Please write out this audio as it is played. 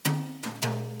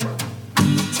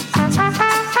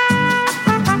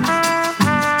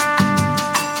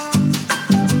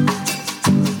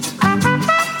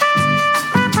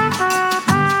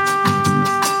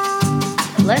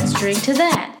to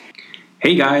That.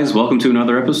 Hey guys, welcome to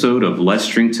another episode of Let's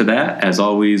Drink to That. As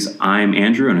always, I'm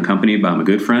Andrew and accompanied by my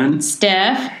good friend,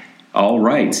 Stef. All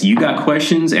right, you got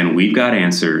questions and we've got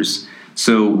answers.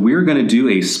 So we're going to do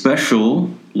a special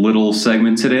little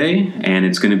segment today, and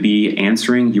it's going to be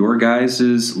answering your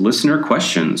guys' listener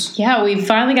questions. Yeah, we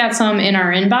finally got some in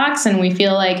our inbox, and we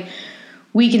feel like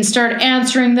we can start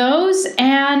answering those.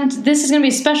 And this is going to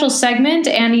be a special segment,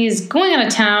 and he's going out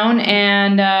of town,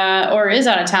 and or is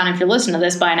out of town if you're listening to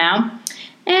this by now.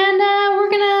 And we're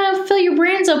going to fill your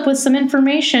brains up with some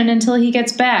information until he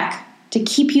gets back to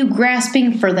keep you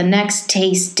grasping for the next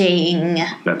tasting.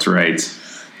 That's right.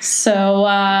 So,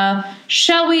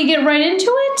 shall we get right into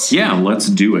it? Yeah, let's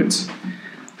do it.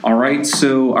 All right,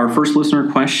 so our first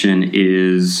listener question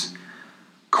is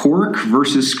cork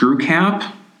versus screw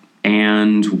cap,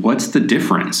 and what's the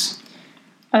difference?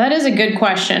 That is a good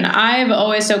question.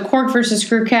 So cork versus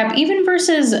screw cap, even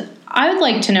versus, I would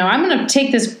like to know, I'm going to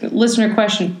take this listener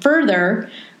question further,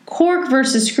 cork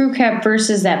versus screw cap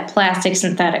versus that plastic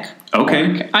synthetic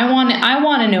Okay. cork. I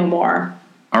want to know more.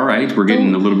 All right, we're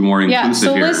getting a little bit more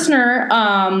inclusive here. Listener,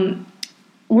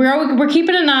 we're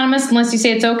keeping it anonymous unless you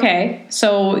say it's okay.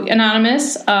 So,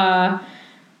 anonymous, I'm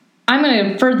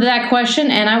going to further that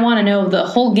question, and I want to know the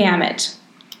whole gamut.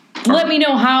 Let me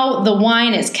know how the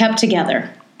wine is kept together.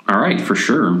 All right, for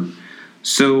sure.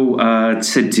 So,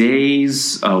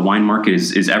 today's wine market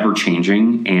is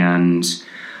ever-changing, and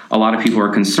a lot of people are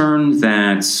concerned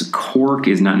that cork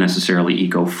is not necessarily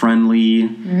eco-friendly,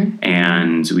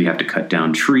 and we have to cut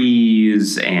down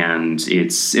trees, and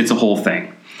it's a whole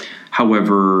thing.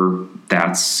 However,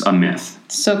 that's a myth.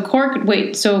 So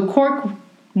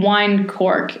wine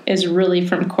cork is really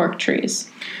from cork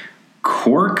trees.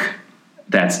 Cork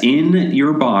that's in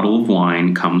your bottle of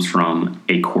wine comes from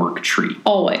a cork tree.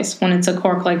 Always, when it's a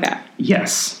cork like that.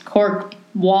 Yes. Cork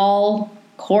wall,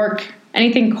 cork...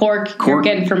 Anything cork you're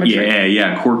getting from a tree.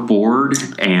 Yeah. Cork board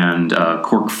and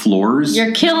cork floors.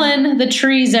 You're killing the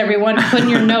trees, everyone. Putting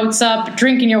your notes up,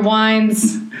 drinking your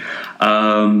wines.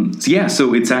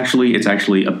 So it's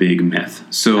actually a big myth.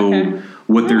 So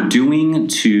what they're doing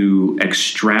to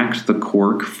extract the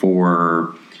cork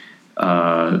for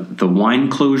the wine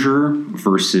closure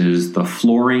versus the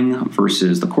flooring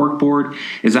versus the cork board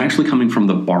is actually coming from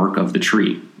the bark of the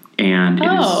tree. And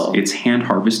it's hand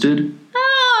harvested.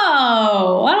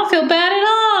 Oh, I don't feel bad at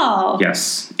all.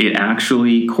 Yes,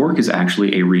 cork is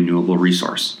actually a renewable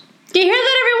resource. Do you hear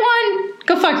that, everyone?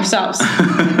 Go fuck yourselves.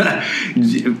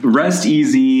 Rest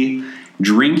easy,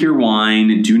 drink your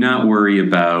wine, do not worry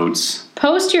about...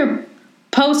 Post your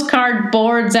postcard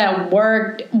boards at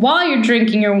work while you're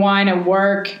drinking your wine at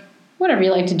work. Whatever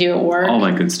you like to do at work. All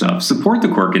that good stuff. Support the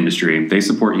cork industry. They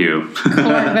support you. Cork,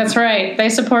 that's right. They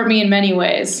support me in many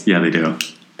ways. Yeah, they do.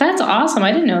 That's awesome.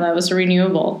 I didn't know that was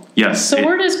renewable. Yes. So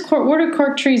where do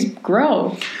cork trees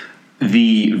grow?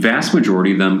 The vast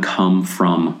majority of them come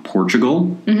from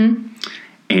Portugal. Mm-hmm.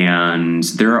 And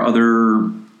there are other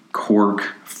cork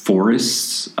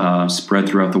forests spread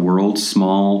throughout the world,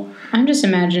 small. I'm just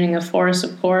imagining a forest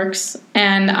of corks.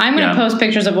 And I'm going to post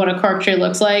pictures of what a cork tree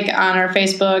looks like on our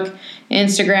Facebook,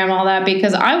 Instagram, all that,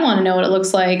 because I want to know what it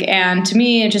looks like. And to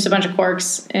me, it's just a bunch of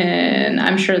corks, and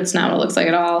I'm sure it's not what it looks like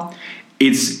at all.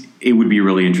 It would be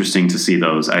really interesting to see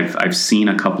those. I've seen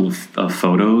a couple of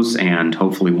photos, and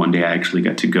hopefully one day I actually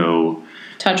get to go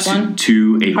touch one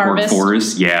to a harvest. Cork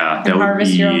forest. Yeah, that would be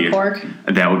your own cork.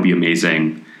 That would be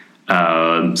amazing.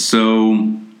 That's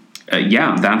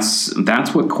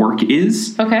what cork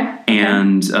is. Okay.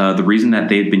 And the reason that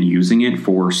they've been using it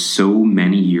for so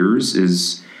many years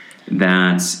is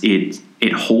that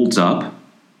it holds up.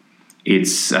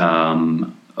 It's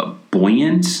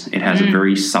buoyant. It has a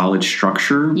very solid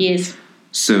structure. Yes.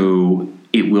 So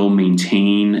it will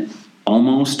maintain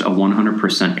almost a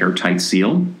 100% airtight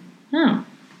seal. Oh.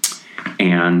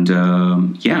 And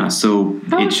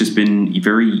it's just been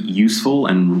very useful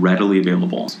and readily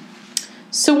available.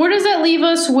 So where does that leave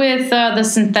us with the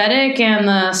synthetic and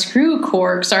the screw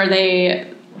corks? Are they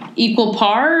equal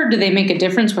par? Do they make a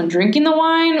difference when drinking the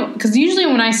wine? Because usually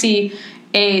when I see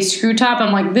a screw top,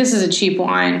 I'm like, this is a cheap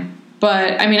wine.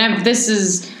 But I mean, I've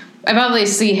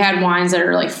obviously had wines that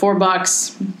are like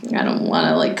 $4. I don't want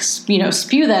to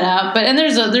spew that out, but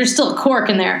there's still a cork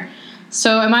in there.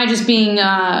 So am I just being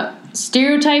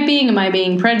stereotyping? Am I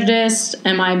being prejudiced?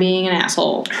 Am I being an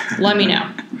asshole? Let me know.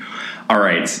 All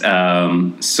right.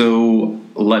 So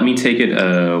let me take it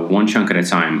one chunk at a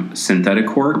time. Synthetic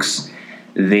corks,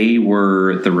 they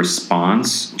were the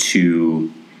response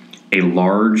to a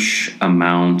large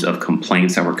amount of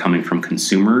complaints that were coming from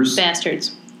consumers.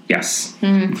 Bastards. Yes.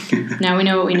 Mm-hmm. Now we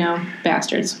know what we know.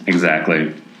 Bastards.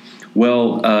 Exactly.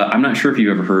 Well, I'm not sure if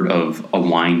you've ever heard of a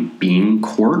wine being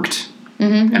corked.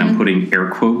 And I'm putting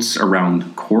air quotes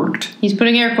around corked. He's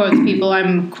putting air quotes, people.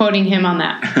 I'm quoting him on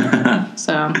that.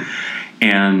 So,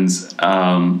 and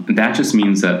that just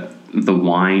means that the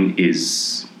wine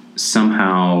is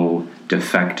somehow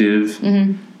defective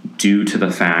due to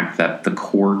the fact that the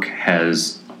cork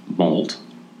has mold.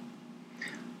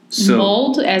 So,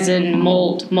 mold, as in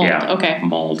mold. Yeah, okay.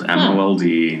 Mold. MOLD.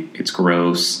 It's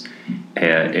gross.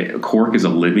 Cork is a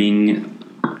living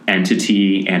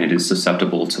entity, and it is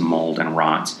susceptible to mold and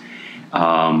rot.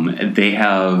 They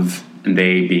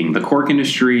being the cork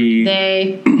industry,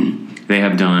 they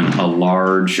have done a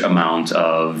large amount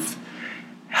of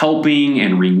helping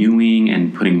and renewing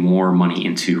and putting more money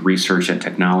into research and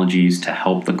technologies to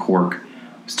help the cork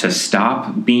to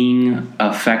stop being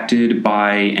affected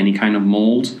by any kind of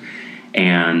mold.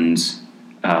 And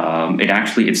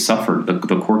it suffered.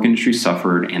 The cork industry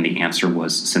suffered, and the answer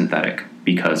was synthetic,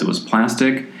 because it was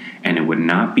plastic and it would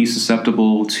not be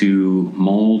susceptible to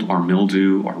mold or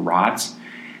mildew or rot,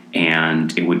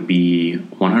 and it would be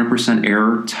 100%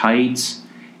 airtight,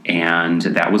 and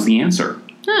that was the answer.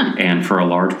 And for a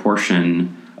large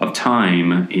portion of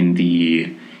time in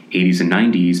the 80s and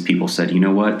 90s, people said, you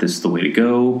know what, this is the way to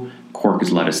go. Cork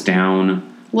has let us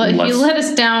down. You let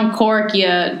us down, cork,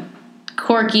 you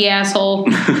corky asshole.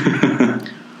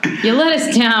 You let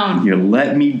us down. You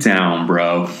let me down,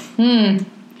 bro.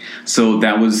 So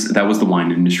that was the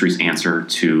wine industry's answer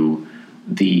to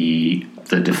the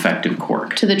defective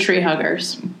cork. To the tree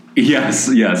huggers. Yes,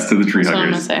 to the tree huggers. That's what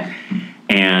I'm going to say.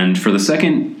 And for the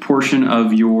second portion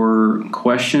of your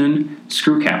question,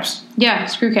 screw caps. Yeah,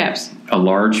 screw caps. A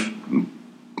large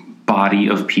body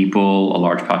of people, a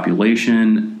large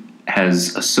population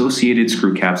has associated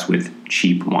screw caps with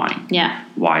cheap wine. Yeah.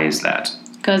 Why is that?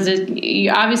 Because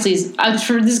obviously,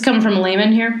 this is coming from a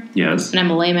layman here. Yes. And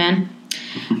I'm a layman.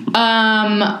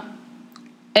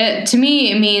 To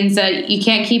me, it means that you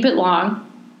can't keep it long,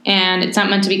 and it's not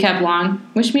meant to be kept long,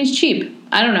 which means cheap.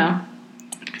 I don't know.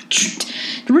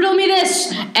 Riddle me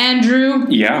this, Andrew.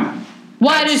 Yeah.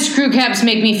 Why do screw caps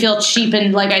make me feel cheap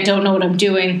and like I don't know what I'm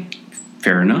doing?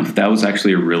 Fair enough. That was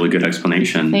actually a really good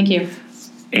explanation. Thank you.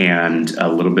 And a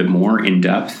little bit more in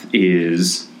depth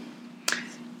is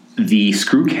the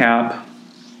screw cap,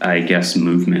 I guess,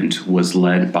 movement was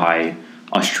led by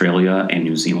Australia and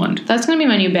New Zealand. That's going to be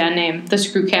my new band name, the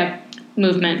Screw Cap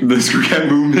Movement. The Screw Cap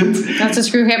Movement? That's the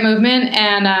Screw Cap Movement,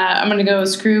 and I'm going to go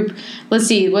screw... Let's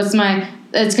see,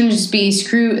 it's going to just be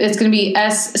screw... It's going to be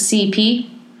SCP.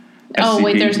 Oh,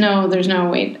 wait, there's no,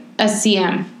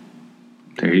 SCM.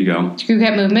 There you go. Screw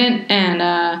Cap Movement, and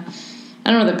I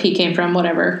don't know where the P came from,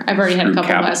 whatever. I've already had a couple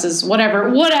glasses.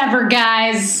 Whatever,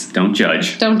 guys. Don't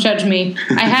judge. Don't judge me.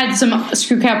 I had some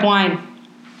Screw Cap wine.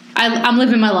 I'm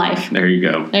living my life. There you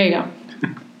go.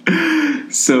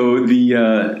 So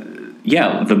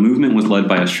the movement was led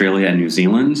by Australia and New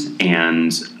Zealand,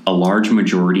 and a large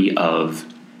majority of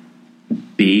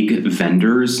big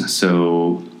vendors,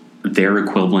 so their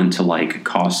equivalent to like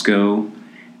Costco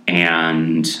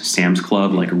and Sam's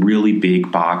Club, like really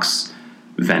big box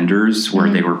vendors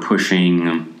where they were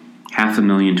pushing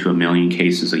 500,000 to 1 million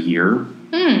cases a year.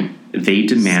 They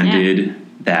demanded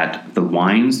that the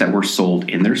wines that were sold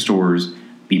in their stores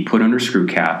be put under screw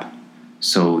cap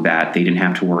so that they didn't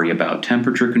have to worry about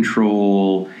temperature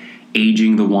control,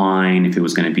 aging the wine, if it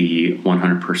was going to be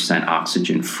 100%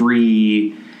 oxygen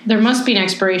free. There must be an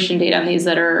expiration date on these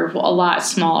that are a lot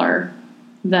smaller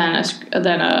than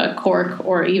a cork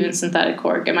or even synthetic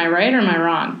cork. Am I right or am I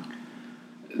wrong?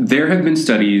 There have been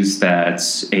studies that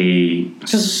a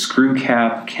screw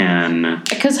cap can...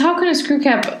 Because how can a screw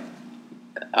cap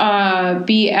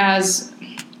be as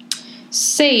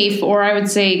safe, or I would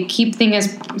say keep the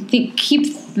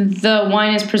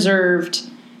wine as preserved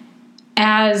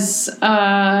as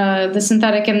the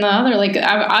synthetic and the other? Like,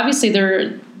 obviously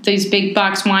these big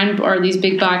box wine or these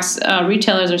big box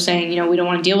retailers are saying, we don't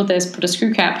want to deal with this, put a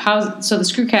screw cap. So the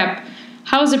screw cap,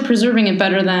 how is it preserving it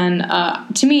better than,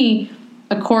 to me,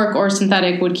 a cork or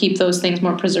synthetic would keep those things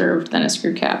more preserved than a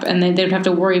screw cap, and they'd have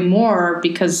to worry more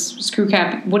because screw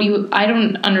cap. I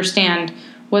don't understand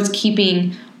what's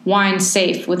keeping wine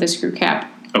safe with a screw cap.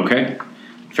 Okay,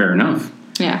 fair enough.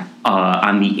 Yeah.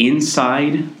 On the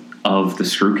inside of the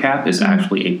screw cap is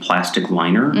actually a plastic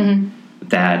liner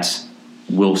that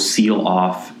will seal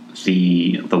off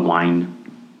the wine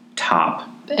top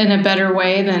in a better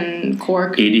way than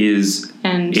cork. It is.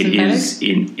 And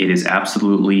it is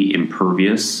absolutely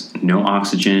impervious. No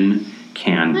oxygen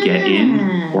can get in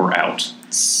or out,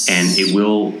 and it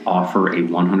will offer a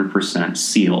 100%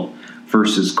 seal.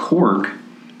 Versus cork,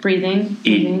 Breathing.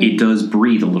 It does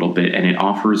breathe a little bit, and it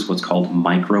offers what's called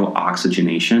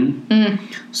micro-oxygenation.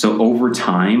 So over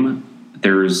time,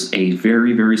 there's a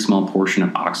very, very small portion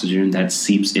of oxygen that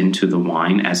seeps into the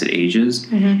wine as it ages,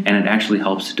 and it actually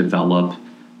helps to develop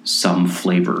some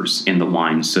flavors in the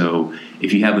wine. So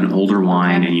if you have an older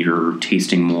wine and you're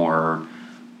tasting more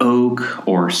oak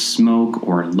or smoke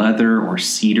or leather or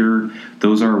cedar,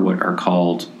 those are what are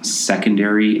called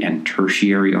secondary and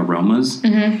tertiary aromas.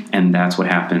 And that's what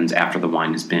happens after the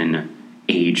wine has been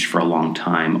aged for a long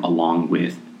time, along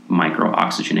with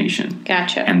micro-oxygenation.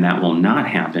 Gotcha. And that will not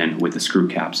happen with the screw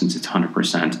cap since it's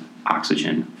 100%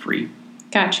 oxygen free.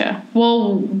 Gotcha.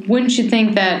 Well, wouldn't you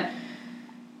think that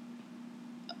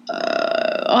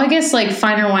I guess like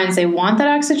finer wines, they want that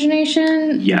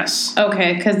oxygenation? Yes.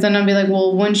 Okay, because then I'd be like,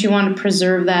 well, wouldn't you want to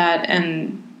preserve that?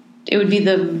 And it would be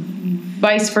the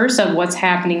vice versa of what's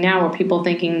happening now, where people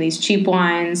thinking these cheap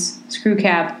wines, screw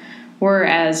cap,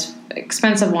 whereas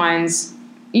expensive wines,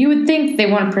 you would think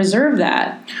they want to preserve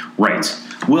that. Right.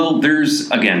 Well, there's,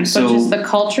 again, so... But just the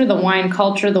culture, the wine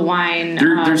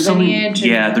there's so lineage.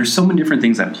 There's so many different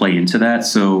things that play into that.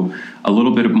 So a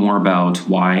little bit more about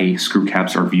why screw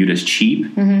caps are viewed as cheap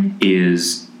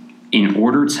is, in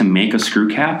order to make a screw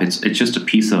cap, it's just a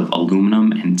piece of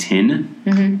aluminum and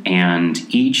tin, and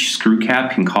each screw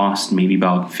cap can cost maybe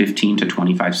about 15 to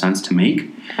 25 cents to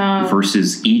make,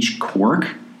 versus each cork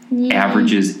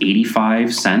averages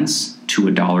 85 cents to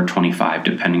 $1.25,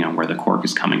 depending on where the cork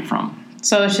is coming from.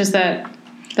 So it's just that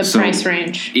the price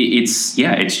range.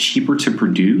 It's cheaper to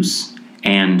produce,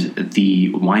 and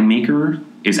the winemaker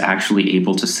is actually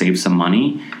able to save some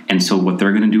money. And so what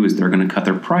they're going to do is they're going to cut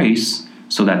their price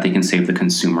so that they can save the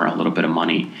consumer a little bit of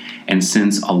money. And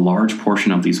since a large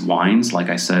portion of these wines, like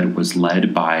I said, was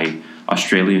led by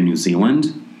Australia and New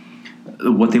Zealand,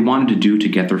 what they wanted to do to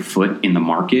get their foot in the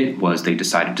market was they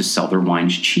decided to sell their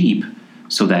wines cheap,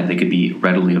 so that they could be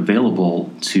readily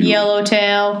available to...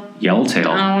 Yellowtail. I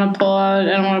don't want to pull out.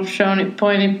 I don't want to show any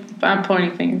pointing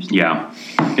fingers. Yeah,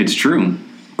 it's true.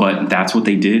 But that's what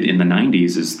they did in the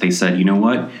 90s, is they said, you know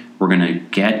what? We're going to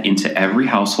get into every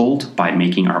household by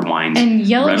making our wines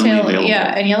readily available.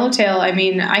 Yeah, and Yellowtail, I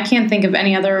mean, I can't think of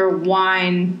any other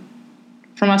wine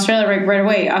from Australia right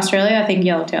away. Australia, I think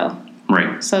Yellowtail.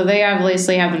 Right. So they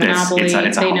obviously have the monopoly.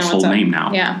 It's a household name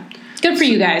now. Yeah. Good for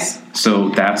you guys. So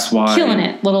that's why... Killing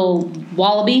it, little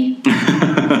wallaby.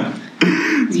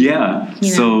 Yeah.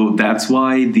 So that's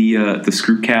why the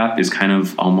screw cap is kind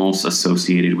of almost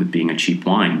associated with being a cheap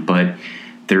wine. But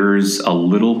there's a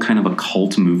little kind of a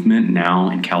cult movement now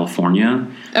in California.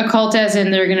 A cult as in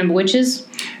they're going to have witches?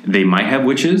 They might have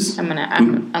witches.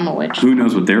 I'm a witch. Who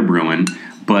knows what they're brewing?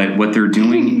 But what they're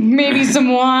doing... Maybe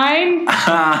some wine?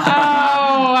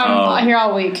 I'm here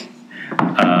all week.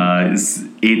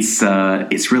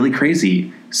 It's really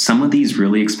crazy. Some of these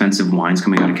really expensive wines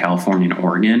coming out of California and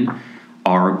Oregon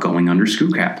are going under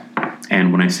screw cap.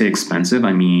 And when I say expensive,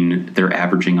 I mean they're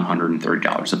averaging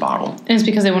 $130 a bottle. And it's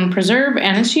because they want to preserve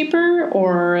and it's cheaper,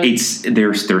 or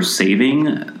they're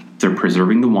saving, they're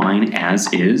preserving the wine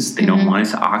as is. They don't want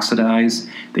it to oxidize.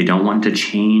 They don't want it to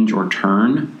change or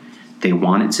turn. They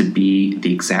want it to be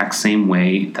the exact same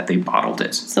way that they bottled it.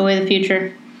 It's the way of the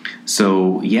future.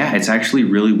 So, yeah, it's actually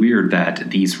really weird that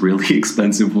these really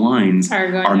expensive wines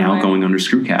are now going under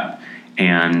screw cap.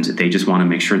 And they just want to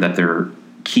make sure that they're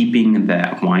keeping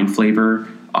that wine flavor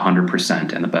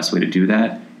 100%. And the best way to do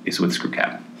that is with screw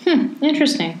cap.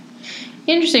 Interesting.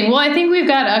 Well, I think we've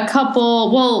got a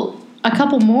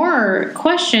couple more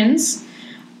questions.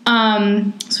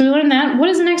 So we learned that. What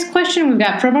is the next question we've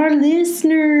got from our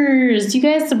listeners? You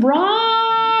guys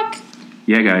rock.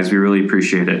 Yeah, guys, we really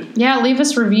appreciate it. Yeah, leave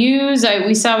us reviews.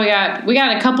 We got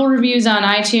a couple reviews on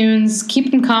iTunes.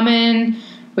 Keep them coming.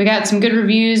 We got some good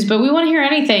reviews, but we want to hear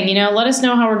anything. Let us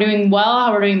know how we're doing well,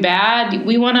 how we're doing bad.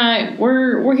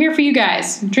 We're here for you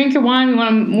guys. Drink your wine. We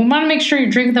want to make sure you're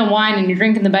drinking the wine and you're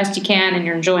drinking the best you can and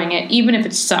you're enjoying it, even if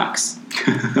it sucks.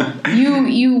 We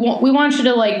want you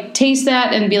to taste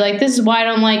that and be like, this is why I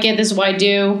don't like it. This is why I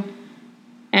do,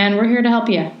 and we're here to help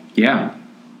you. Yeah,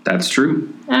 that's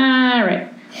true.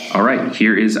 All right.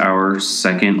 Here is our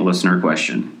second listener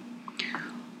question.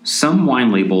 Some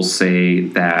wine labels say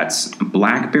that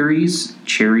blackberries,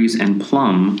 cherries, and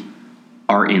plum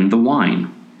are in the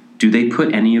wine. Do they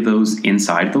put any of those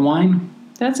inside the wine?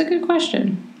 That's a good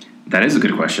question. That is a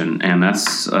good question, and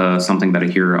that's something that I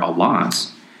hear a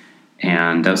lot.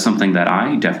 And that's something that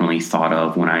I definitely thought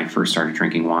of when I first started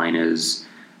drinking wine is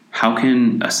how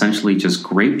can essentially just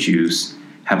grape juice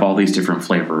have all these different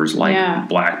flavors like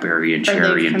blackberry and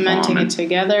cherry and plum? Are they fermenting it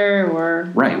together?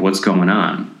 Or right, what's going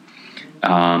on?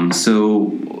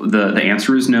 So the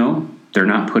answer is no. They're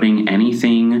not putting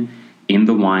anything in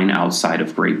the wine outside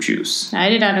of grape juice. I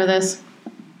did not know this.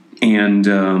 And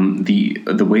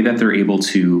the way that they're able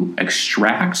to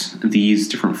extract these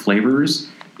different flavors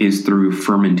is through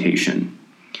fermentation.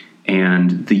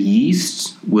 And the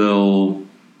yeast will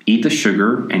eat the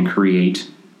sugar and create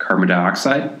carbon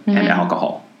dioxide and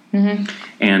alcohol. Mm-hmm.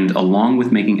 And along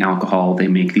with making alcohol, they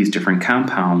make these different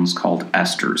compounds called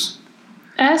esters.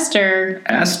 Esther.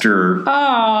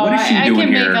 Oh, what is she doing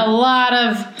can here? Make a lot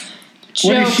of jokes.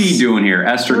 What is she doing here?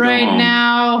 Esther, right go home.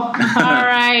 Now. All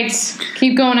right.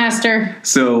 Keep going, Esther.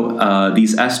 So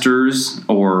these esters,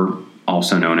 or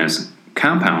also known as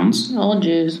compounds,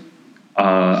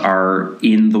 are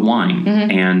in the wine.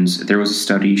 Mm-hmm. And there was a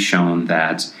study shown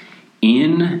that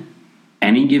in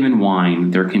any given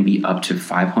wine, there can be up to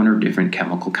 500 different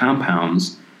chemical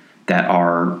compounds that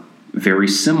are very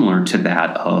similar to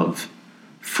that of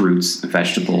fruits,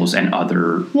 vegetables, and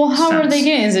other Well, how scents. are they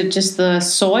getting? Is it just the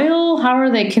soil? How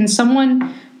are they? Can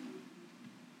someone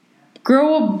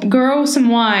grow some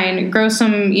wine, grow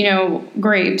some,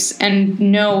 grapes, and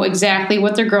know exactly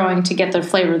what they're growing to get the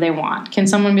flavor they want? Can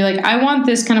someone be like, I want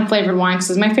this kind of flavored wine because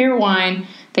it's my favorite wine.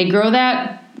 They grow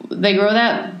that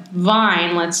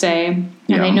vine, let's say, and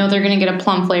they know they're going to get a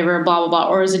plum flavor, blah, blah, blah.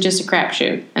 Or is it just a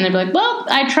crapshoot? And they'd be like, well,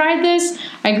 I tried this.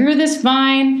 I grew this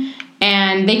vine.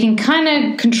 And they can kind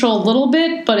of control a little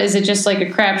bit, but is it just like a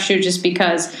crapshoot just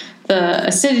because the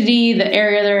acidity, the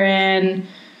area they're in,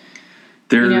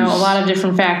 a lot of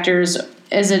different factors?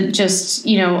 Is it just,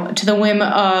 to the whim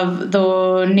of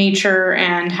the nature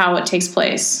and how it takes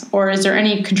place? Or is there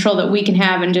any control that we can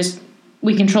have and just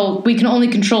we can only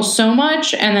control so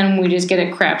much and then we just get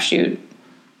a crapshoot?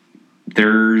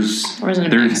 There's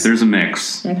a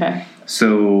mix. Okay.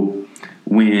 So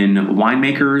when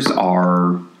winemakers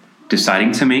are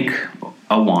deciding to make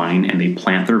a wine and they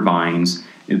plant their vines,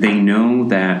 they know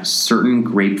that certain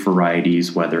grape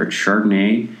varieties, whether it's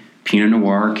Chardonnay, Pinot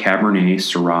Noir, Cabernet,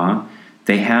 Syrah,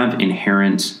 they have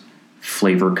inherent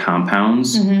flavor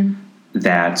compounds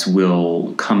that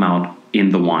will come out in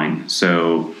the wine.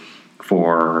 So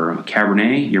for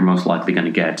Cabernet, you're most likely going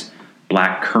to get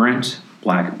black currant,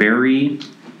 blackberry,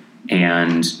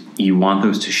 and you want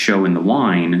those to show in the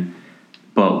wine.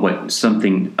 But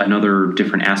another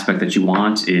different aspect that you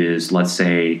want is, let's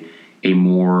say, a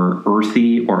more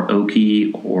earthy or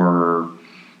oaky or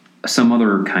some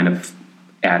other kind of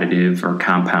additive or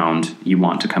compound you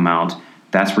want to come out.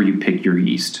 That's where you pick your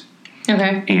yeast.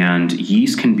 Okay. And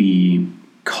yeast can be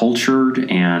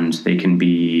cultured and they can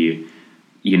be,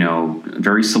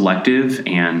 very selective.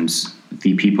 And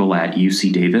the people at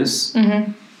UC Davis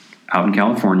out in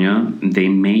California, they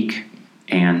make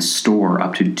and store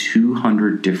up to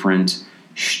 200 different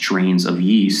strains of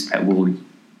yeast that will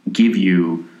give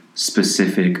you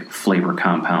specific flavor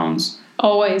compounds.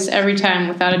 Always, every time,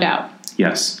 without a doubt.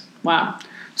 Yes. Wow.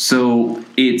 So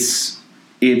it's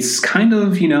kind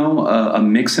of, a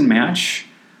mix and match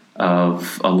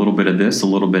of a little bit of this, a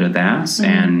little bit of that,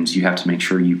 and you have to make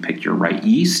sure you pick your right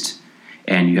yeast,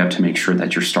 and you have to make sure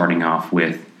that you're starting off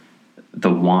with the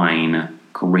wine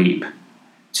grape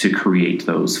to create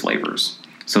those flavors.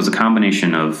 So it's a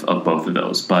combination of both of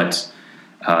those. But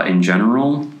in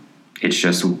general, it's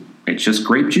just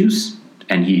grape juice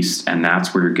and yeast, and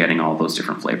that's where you're getting all those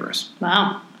different flavors.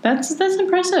 Wow. That's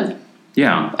impressive.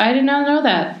 Yeah. I did not know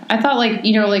that. I thought like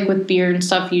with beer and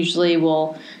stuff, usually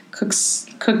we'll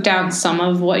cook down some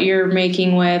of what you're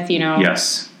making with,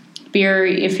 Yes. Beer,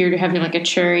 if you're having like a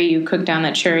cherry, you cook down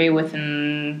that cherry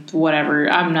within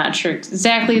whatever. I'm not sure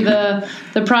exactly the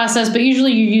process, but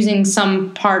usually you're using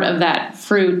some part of that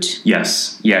fruit.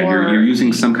 Yes. Yeah, you're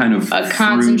using some kind of a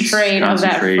concentrate of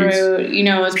that fruit,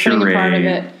 as putting a part of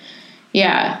it.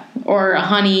 Yeah, or a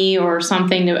honey or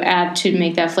something to add to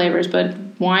make that flavors. But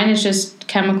wine is just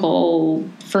chemical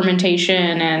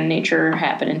fermentation and nature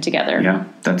happening together. Yeah,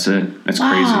 that's it. That's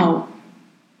crazy. Wow.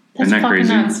 That's Isn't that fucking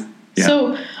crazy? Nuts. Yeah.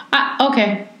 So,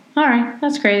 okay. All right.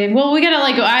 That's crazy. Well, we got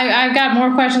to I've got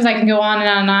more questions. I can go on and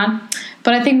on and on.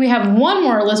 But I think we have one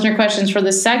more listener questions for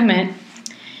this segment.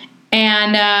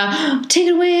 And take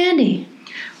it away, Andy.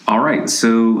 All right.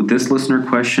 So this listener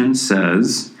question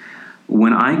says,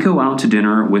 when I go out to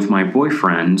dinner with my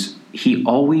boyfriend, he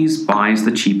always buys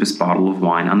the cheapest bottle of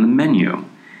wine on the menu.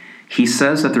 He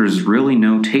says that there's really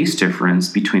no taste difference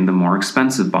between the more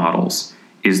expensive bottles.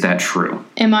 Is that true?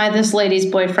 Am I this lady's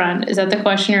boyfriend? Is that the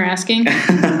question you're asking? Oh,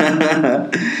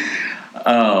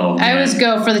 man. I always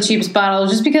go for the cheapest bottle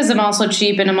just because I'm also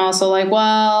cheap and I'm also like,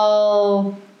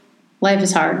 well, life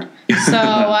is hard. So,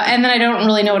 and then I don't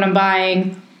really know what I'm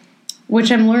buying. which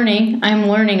I'm learning. I'm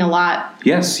learning a lot.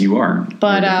 Yes, you are.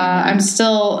 But I'm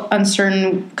still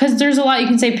uncertain because there's a lot you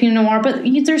can say Pinot Noir, but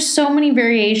there's so many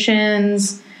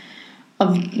variations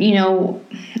of,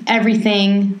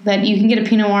 everything that you can get a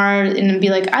Pinot Noir and be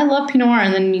like, I love Pinot Noir,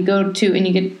 and then you go to and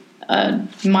you get a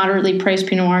moderately priced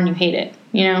Pinot Noir and you hate it,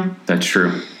 That's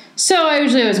true. So I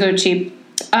usually always go cheap.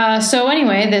 So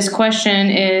anyway, this question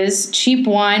is cheap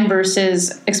wine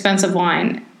versus expensive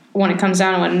wine. When it comes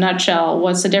down to a nutshell,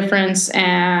 what's the difference,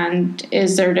 and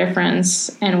is there a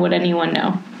difference, and would anyone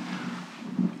know?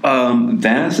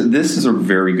 This is a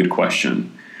very good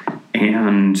question.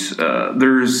 And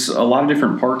there's a lot of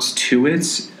different parts to it.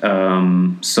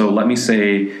 So let me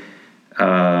say,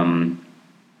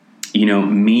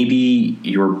 maybe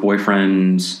your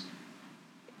boyfriend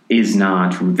is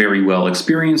not very well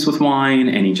experienced with wine,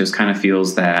 and he just kind of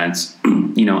feels that,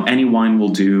 any wine will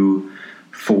do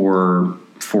for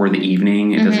the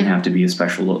evening. It doesn't have to be a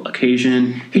special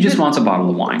occasion. He just wants a bottle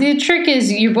of wine. The trick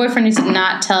is your boyfriend needs to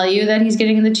not tell you that he's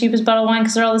getting the cheapest bottle of wine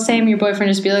because they're all the same. Your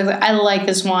boyfriend just be like, I like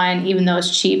this wine even though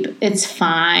it's cheap. It's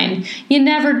fine. You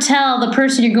never tell the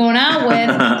person you're going out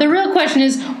with. The real question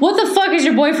is, what the fuck is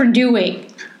your boyfriend doing?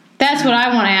 That's what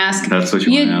I want to ask. That's what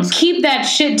you want to ask. Keep that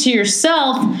shit to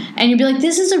yourself, and you'll be like,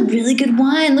 this is a really good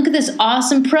wine. Look at this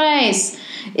awesome price.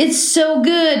 It's so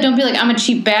good. Don't be like, I'm a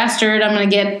cheap bastard. I'm going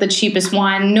to get the cheapest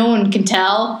wine. No one can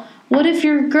tell. What if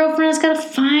your girlfriend has got a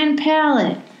fine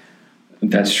palate?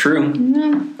 That's true.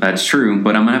 No. That's true.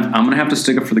 But I'm gonna have to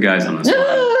stick up for the guys on this one.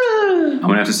 I'm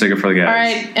gonna have to stick up for the guys. All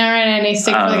right, Andy,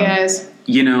 stick up for the guys.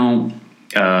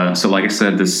 So like I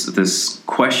said, this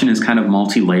question is kind of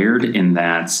multi-layered in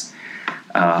that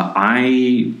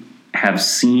I have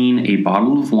seen a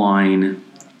bottle of wine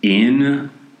in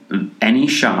any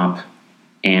shop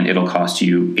and it'll cost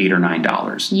you $8 or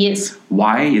 $9. Yes.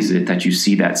 Why is it that you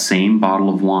see that same bottle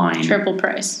of wine triple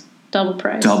price, double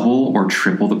price, double or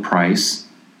triple the price?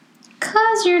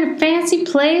 Because you're in a fancy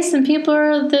place and people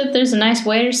are there's a nice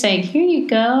waiter saying, "Here you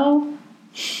go."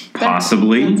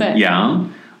 Possibly, that's it. Yeah.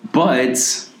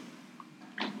 But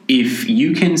if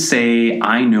you can say,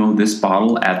 I know this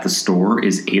bottle at the store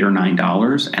is $8 or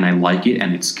 $9 and I like it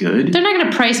and it's good. They're not going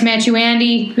to price match you,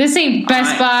 Andy. This ain't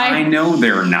Best Buy. I know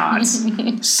they're not.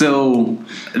 So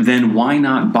then why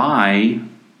not buy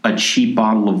a cheap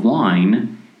bottle of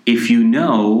wine if you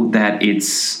know that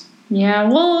it's... Yeah,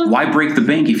 well... Why break the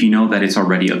bank if you know that it's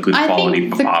already a good quality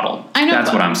bottle? I know,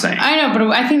 that's what I'm saying. I know, but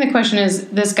I think the question is,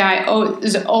 this guy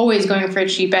is always going for a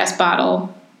cheap-ass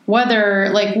bottle.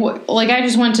 Whether, like I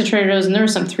just went to Trader Joe's and there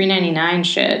was some $3.99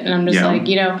 shit. And I'm just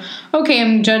okay,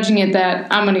 I'm judging it that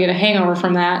I'm going to get a hangover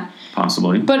from that.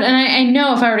 Possibly. But, and I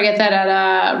know if I were to get that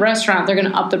at a restaurant, they're going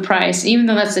to up the price. Even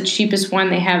though that's the cheapest wine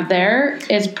they have there,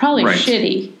 it's probably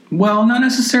shitty. Well, not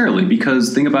necessarily,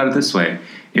 because think about it this way.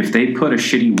 If they put a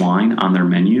shitty wine on their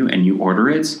menu and you order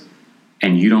it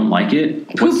and you don't like it,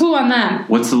 poo-poo on that.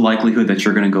 What's the likelihood that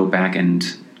you're going to go back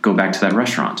to that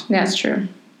restaurant? That's true.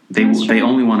 They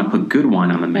only want to put good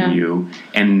wine on the menu,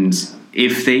 and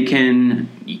if they can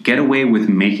get away with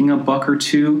making a buck or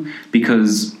two,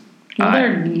 because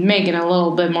they're making a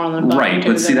little bit more than a buck. Right,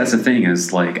 but see, that's the thing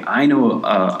is, like, I know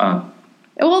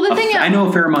I know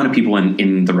a fair amount of people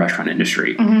in the restaurant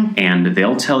industry, and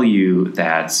they'll tell you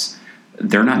that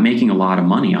they're not making a lot of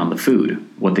money on the food.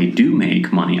 What they do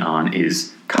make money on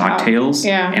is cocktails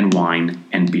and wine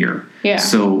and beer. Yeah.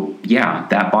 So,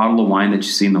 that bottle of wine that you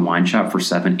see in the wine shop for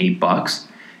 $7-8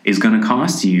 is going to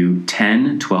cost you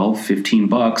 $10, $12,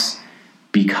 $15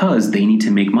 because they need to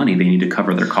make money. They need to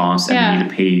cover their costs and they need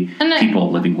to pay people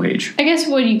a living wage. I guess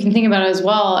what you can think about as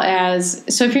well as,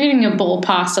 so if you're getting a bowl of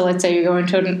pasta, let's say you're going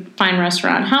to a fine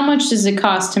restaurant, how much does it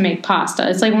cost to make pasta?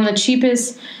 It's like one of the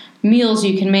cheapest meals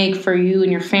you can make for you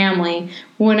and your family.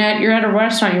 When you're at a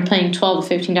restaurant, you're paying $12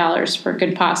 to $15 for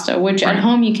good pasta, which at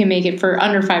home you can make it for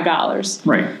under $5.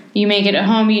 Right. You make it at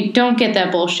home, you don't get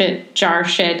that bullshit jar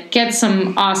shit. Get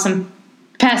some awesome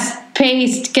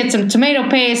paste, get some tomato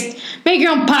paste, make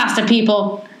your own pasta,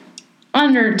 people.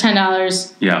 Under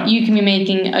 $10, you can be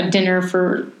making a dinner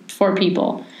for 4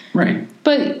 people. Right.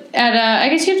 But I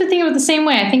guess you have to think of it the same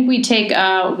way. I think we take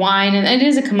wine, and it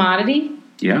is a commodity.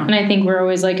 Yeah. And I think we're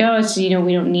always like, oh, it's, we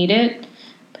don't need it.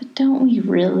 But don't we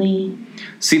really?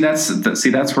 See, that's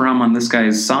where I'm on this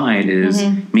guy's side is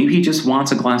maybe he just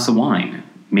wants a glass of wine.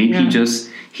 Maybe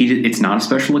it's not a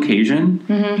special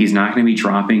occasion. He's not going to be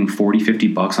dropping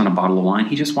 $40-50 on a bottle of wine.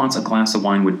 He just wants a glass of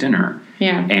wine with dinner.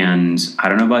 Yeah. And I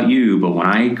don't know about you, but when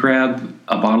I grab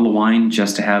a bottle of wine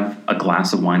just to have a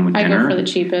glass of wine with dinner, I go for the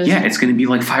cheapest. Yeah, it's going to be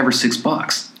like $5 or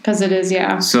 $6. Because it is,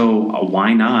 yeah. So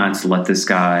why not let this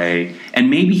guy... And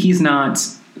maybe he's not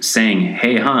saying,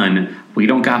 "Hey, hun, we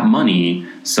don't got money,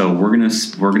 so we're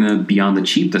gonna be on the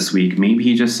cheap this week." Maybe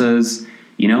he just says,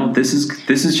 this is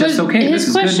just okay. His this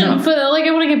is question, good enough. but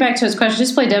I want to get back to his question.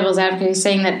 Just play devil's advocate. He's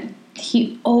saying that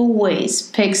he always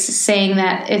picks saying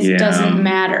that it doesn't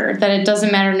matter. That it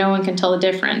doesn't matter. No one can tell the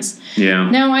difference. Yeah.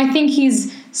 Now, I think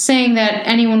he's saying that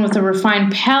anyone with a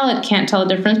refined palate can't tell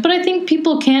the difference, but I think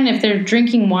people can if they're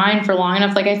drinking wine for long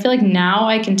enough. Like, I feel like now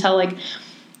I can tell, like,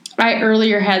 I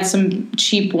earlier had some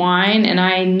cheap wine and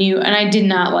I did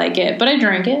not like it, but I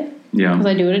drank it. Yeah. Because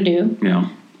I do what I do. Yeah.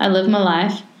 I live my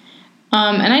life.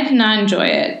 And I did not enjoy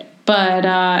it, but,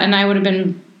 and I would have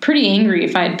been pretty angry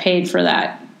if I had paid for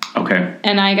that. Okay.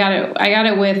 And I got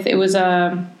it was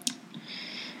a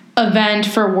event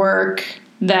for work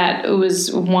that it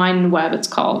was Wine Web, it's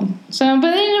called. So,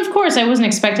 but then of course I wasn't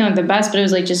expecting like the best, but it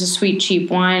was like just a sweet,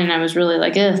 cheap wine. And I was really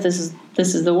like, ugh, this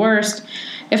is the worst.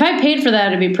 If I paid for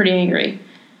that, I'd be pretty angry.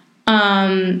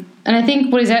 And I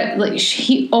think what he's at, like,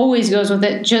 he always goes with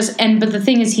it but the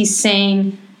thing is he's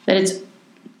saying that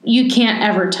you can't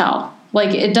ever tell.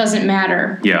 Like, it doesn't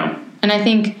matter. Yeah. And I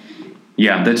think...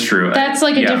 Yeah, that's true. That's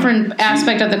like a different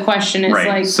aspect of the question. It's right.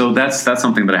 Like, so that's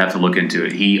something that I have to look into.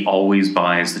 He always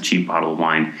buys the cheap bottle of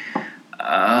wine.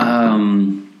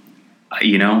 I'm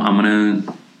gonna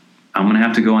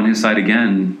have to go on his side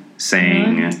again,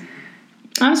 saying...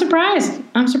 I'm surprised.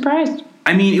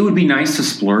 I mean, it would be nice to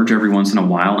splurge every once in a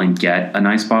while and get a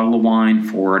nice bottle of wine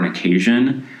for an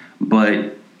occasion,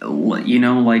 but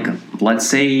like, let's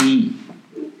say,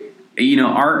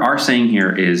 our saying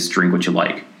here is drink what you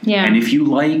like. Yeah. And if you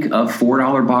like a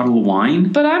 $4 bottle of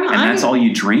wine, that's all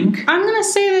you drink, I'm gonna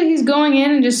say that he's going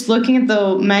in and just looking at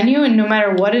the menu, and no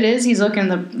matter what it is, he's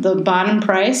looking at the bottom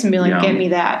price and be like, get me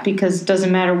that, because it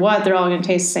doesn't matter what, they're all gonna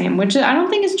taste the same. Which I don't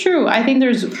think is true. I think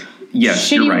there's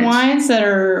shitty wines that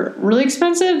are really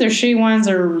expensive. There's shitty wines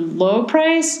that are low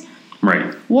price.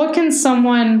 Right. What can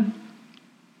someone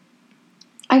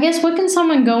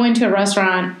go into a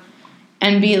restaurant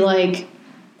and be like,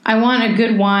 I want a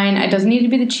good wine. It doesn't need to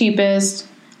be the cheapest.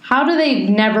 How do they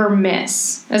never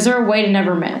miss? Is there a way to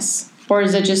never miss? Or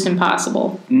is it just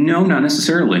impossible? No, not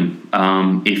necessarily.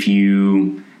 If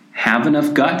you have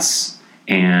enough guts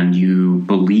and you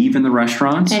believe in the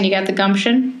restaurant... And you got the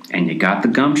gumption.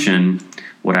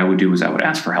 What I would do is I would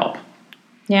ask for help.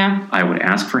 Yeah. I would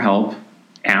ask for help,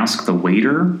 ask the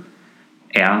waiter,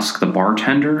 ask the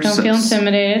bartenders. Don't feel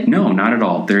intimidated. No, not at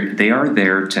all. They are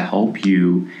there to help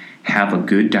you have a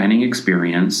good dining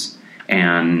experience.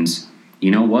 And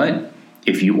you know what?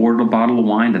 If you order a bottle of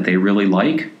wine that they really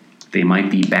like, they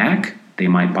might be back. They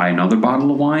might buy another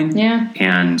bottle of wine. Yeah.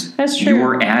 And that's true.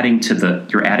 You're adding to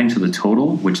the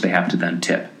total, which they have to then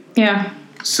tip. Yeah.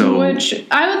 So, which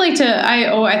I would like to.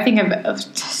 I think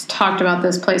I've talked about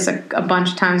this place a bunch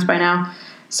of times by now.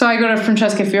 So I go to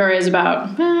Francesca Fiore's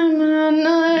about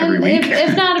every week.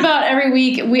 If not about every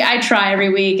week, I try every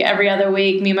week, every other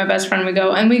week. Me and my best friend, we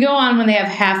go on when they have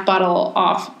half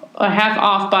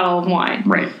off bottle of wine.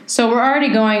 Right. So we're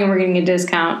already going and we're getting a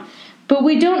discount. But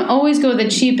we don't always go the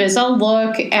cheapest. I'll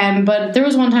look, but there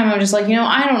was one time I was just like,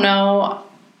 I don't know.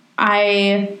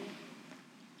 I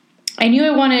knew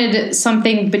I wanted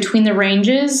something between the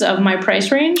ranges of my price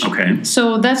range. Okay.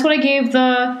 So that's what I gave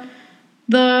the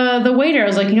waiter. I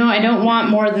was like, I don't want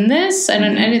more than this. And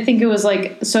I didn't think it was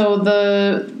like,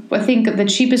 I think the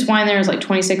cheapest wine there is like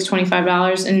 $26,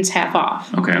 $25 and it's half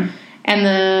off. Okay.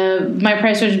 And my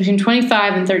price was between $25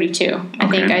 and $32. I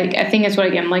think that's what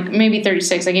I gave him, like maybe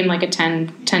 $36. I gave him like a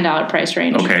 $10 price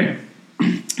range. Okay.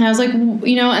 And I was like,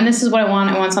 and this is what I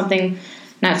want. I want something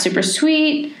not super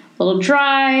sweet, a little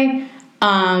dry,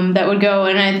 that would go,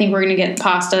 and I think we're going to get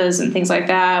pastas and things like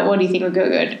that. What do you think would go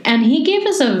good? And he gave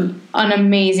us an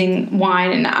amazing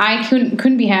wine, and I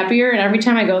couldn't be happier. And every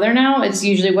time I go there now, it's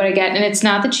usually what I get. And it's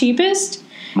not the cheapest.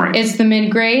 Right. It's the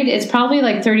mid-grade. It's probably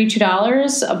like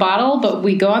 $32 a bottle, but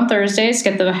we go on Thursdays,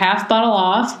 get the half bottle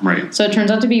off. Right. So it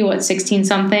turns out to be,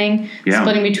 16-something,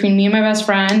 splitting between me and my best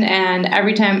friend. And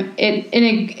every time,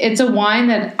 it's a wine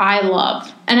that I love.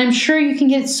 And I'm sure you can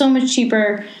get so much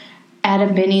cheaper at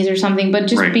a Binny's or something, but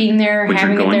just being there, but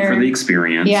having you're going it there. for the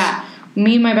experience. Yeah.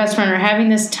 Me and my best friend are having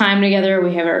this time together.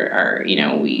 We have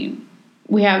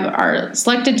we have our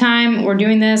selected time. We're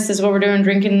doing this. This is what we're doing.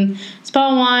 Drinking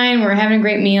spa wine. We're having a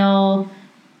great meal.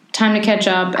 Time to catch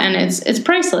up, and it's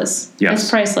priceless. Yes. It's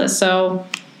priceless. So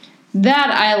that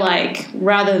I like,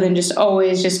 rather than just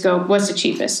always just go, what's the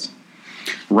cheapest?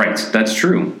 Right. That's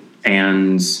true.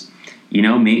 And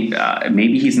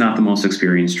maybe he's not the most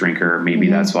experienced drinker. Maybe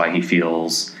that's why he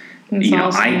feels.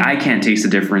 I can't taste the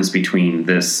difference between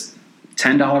this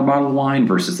 $10 bottle of wine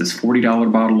versus this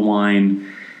 $40 bottle of wine.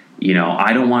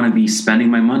 I don't want to be spending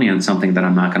my money on something that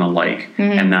I'm not going to like.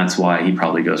 And that's why he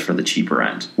probably goes for the cheaper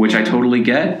end, which I totally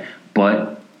get.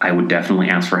 But I would definitely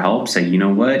ask for help. Say, you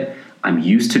know what? I'm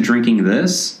used to drinking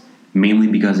this mainly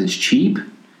because it's cheap.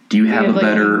 Do you have a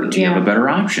better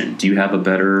option? Do you have a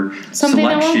better something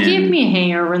selection? That won't give me a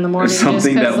hangover in the morning?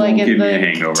 Something that won't give me a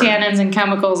hangover. Tannins and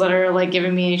chemicals that are like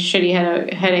giving me a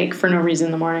shitty headache for no reason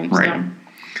in the morning. Right.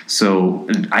 So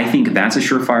I think that's a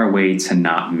surefire way to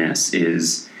not miss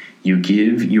is you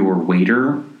give your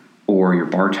waiter or your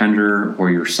bartender or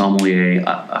your sommelier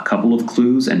a couple of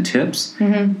clues and tips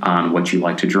on what you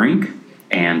like to drink,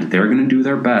 and they're going to do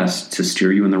their best to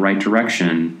steer you in the right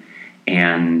direction.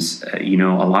 And,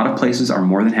 a lot of places are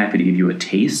more than happy to give you a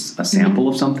taste, a sample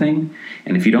of something.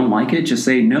 And if you don't like it, just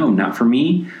say, no, not for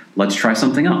me. Let's try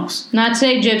something else. Not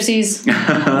today, gypsies.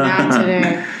 Not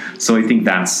today. So I think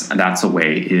that's a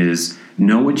way is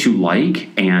know what you like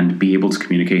and be able to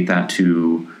communicate that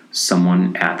to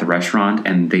someone at the restaurant,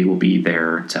 and they will be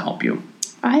there to help you.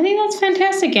 I think that's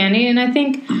fantastic, Andy. And I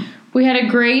think we had a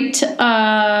great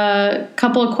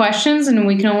couple of questions, and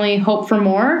we can only hope for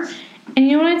more. And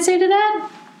you know what I'd say to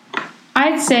that?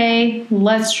 I'd say,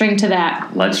 let's drink to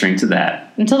that. Let's drink to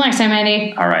that. Until next time,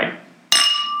 Andy. All right.